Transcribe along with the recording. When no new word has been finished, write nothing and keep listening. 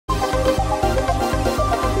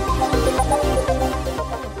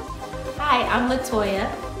I'm Latoya.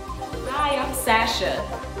 Hi, I'm Sasha.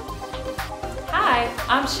 Hi,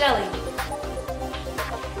 I'm Shelly.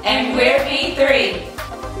 And we're V3.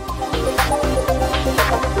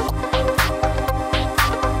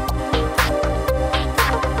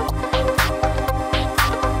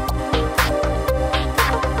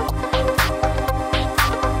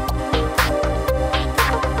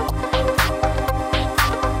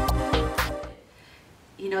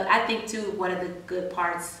 I think too, one of the good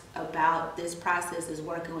parts about this process is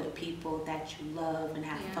working with people that you love and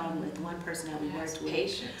have fun with. One person that we worked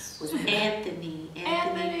with was Anthony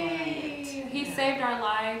Bryant. He saved our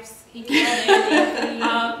lives. He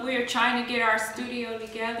did. We were trying to get our studio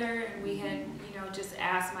together, and we had, just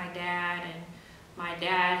asked my dad, and my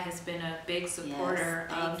dad has been a big supporter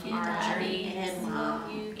of our journey.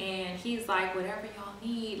 And he's like, whatever y'all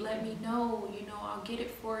need, let me know. I'll get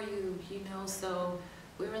it for you. So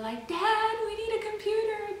we were like, Dad, we need a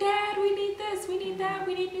computer. Dad, we need this, we need that,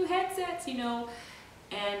 we need new headsets,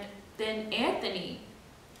 And then Anthony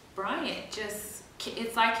Bryant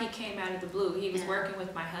it's like he came out of the blue. He was working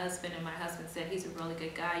with my husband, and my husband said, he's a really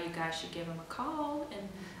good guy. You guys should give him a call. And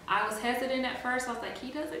I was hesitant at first. I was like,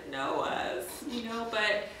 he doesn't know us,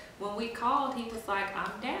 but when we called, he was like,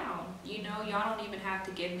 I'm down. Y'all don't even have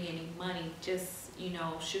to give me any money. Just,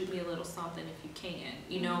 shoot me a little something if you can.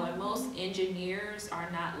 And most engineers are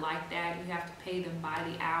not like that. You have to pay them by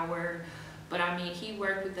the hour. But I mean, he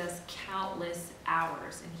worked with us countless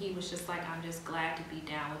hours, and he was just like, I'm just glad to be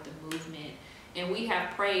down with the movement. And we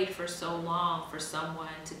have prayed for so long for someone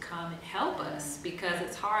to come and help us, because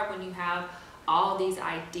it's hard when you have all these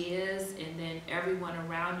ideas and then everyone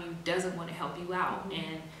around you doesn't want to help you out.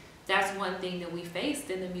 And that's one thing that we faced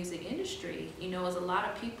in the music industry, is a lot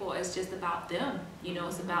of people, it's just about them,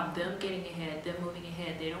 it's about them getting ahead, them moving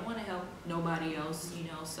ahead. They don't want to help nobody else,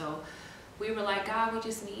 so we were like, God, we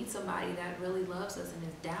just need somebody that really loves us and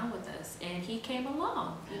is down with us. And he came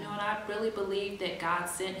along, and I really believe that God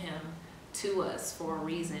sent him to us for a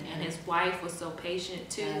reason. And his wife was so patient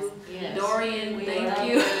too. Yes. Dorian, thank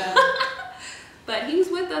you. But he was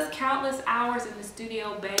with us countless hours in the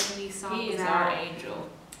studio banging these songs out. He is our angel.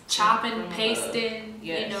 Chopping, pasting,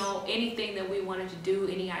 anything that we wanted to do,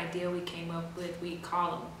 any idea we came up with, we'd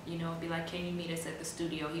call him, be like, can you meet us at the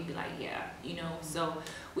studio? He'd be like, yeah, so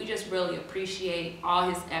we just really appreciate all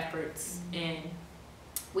his efforts, and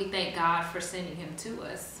we thank God for sending him to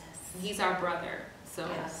us. He's our brother, so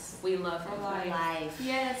we love him. For life.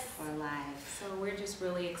 Yes. For life. So we're just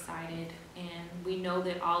really excited, and we know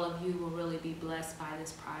that all of you will really be blessed by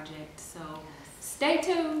this project, so stay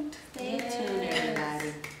tuned. Stay tuned,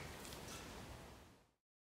 everybody.